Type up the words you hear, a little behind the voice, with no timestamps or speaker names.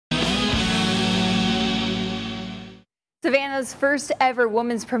Savannah's first ever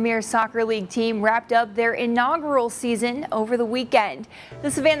Women's Premier Soccer League team wrapped up their inaugural season over the weekend. The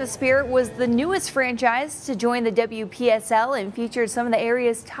Savannah Spirit was the newest franchise to join the WPSL and featured some of the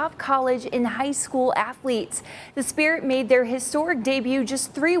area's top college and high school athletes. The Spirit made their historic debut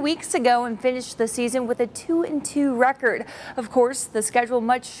just 3 weeks ago and finished the season with a 2-2 record. Of course, the schedule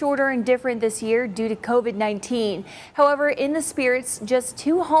much shorter and different this year due to COVID-19. However, in the Spirit's just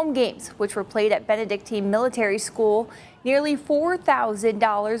 2 home games, which were played at Benedictine Military School, nearly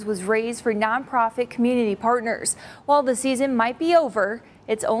 $4,000 was raised for nonprofit community partners. While the season might be over,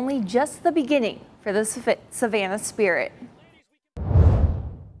 it's only just the beginning for the Savannah Spirit.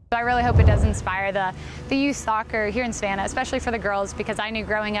 I really hope it does inspire the youth soccer here in Savannah, especially for the girls, because I knew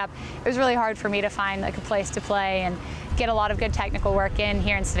growing up it was really hard for me to find a place to play and get a lot of good technical work in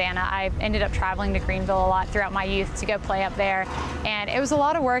here in Savannah. I ended up traveling to Greenville a lot throughout my youth to go play up there, and it was a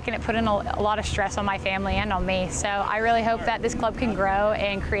lot of work and it put in a lot of stress on my family and on me. So I really hope that this club can grow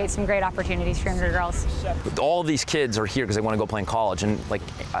and create some great opportunities for younger girls. All of these kids are here because they want to go play in college, and like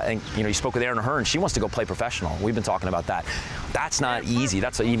I think you spoke with Erin Ahern, and she wants to go play professional. We've been talking about that. That's not easy.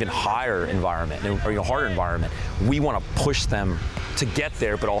 That's an even higher environment, or a harder environment. We want to push them to get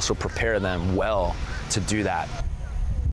there, but also prepare them well to do that.